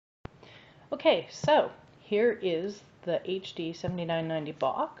Okay, so here is the HD 7990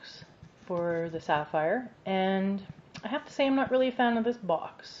 box for the Sapphire, and I have to say I'm not really a fan of this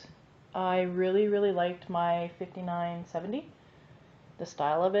box. I really liked my 5970, the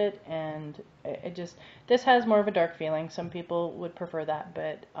style of it, and this has more of a dark feeling. Some people would prefer that,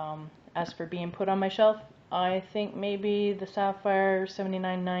 but as for being put on my shelf, I think maybe the Sapphire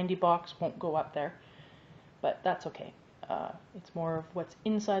 7990 box won't go up there, but that's okay. It's more of what's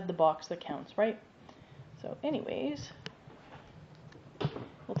inside the box that counts, right? So anyways,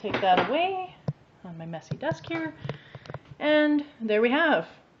 we'll take that away on my messy desk here, and there we have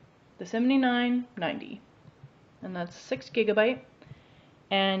the 7990, and that's 6 GB,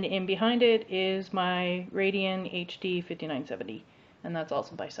 and in behind it is my Radeon HD 5970, and that's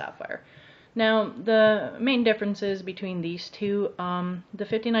also by Sapphire. Now, the main differences between these two, the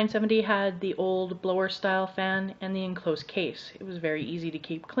 5970 had the old blower style fan and the enclosed case. It was very easy to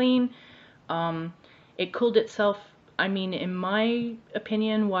keep clean. It cooled itself. I mean, in my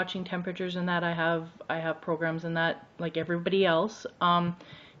opinion, watching temperatures and that, I have programs in that like everybody else.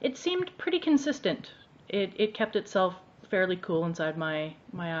 It seemed pretty consistent. It kept itself fairly cool inside my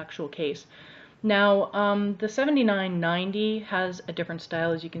actual case. Now, the 7990 has a different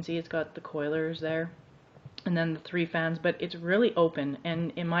style. As you can see, it's got the coilers there and then the 3 fans, but it's really open,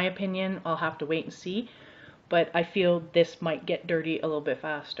 and in my opinion, I'll have to wait and see, but I feel this might get dirty a little bit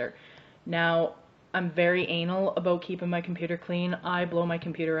faster. Now, I'm very anal about keeping my computer clean. I blow my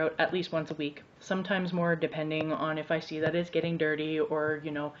computer out at least once a week, sometimes more depending on if I see that it's getting dirty, or,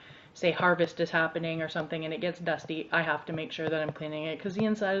 you know, say harvest is happening or something and it gets dusty. I have to make sure that I'm cleaning it because the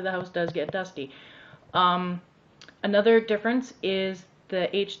inside of the house does get dusty. Another difference is the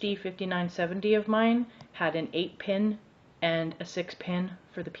HD 5970 of mine had an 8-pin and a 6-pin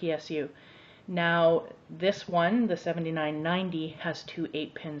for the PSU. Now this one, the 7990, has 2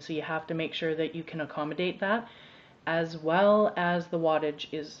 8-pins, so you have to make sure that you can accommodate that, as well as the wattage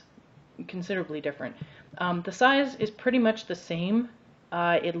is considerably different. The size is pretty much the same.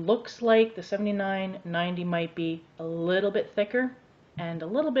 It looks like the 7990 might be a little bit thicker and a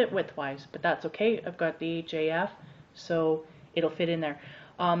little bit widthwise, but that's okay. I've got the HAF, so it'll fit in there.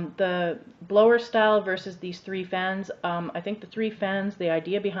 The blower style versus these 3 fans, I think the 3 fans, the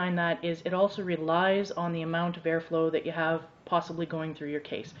idea behind that is it also relies on the amount of airflow that you have possibly going through your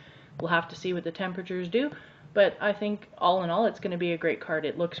case. We'll have to see what the temperatures do, but I think all in all it's going to be a great card.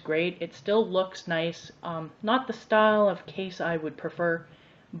 It looks great. It still looks nice. Not the style of case I would prefer,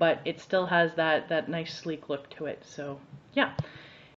 but it still has that nice sleek look to it. So yeah.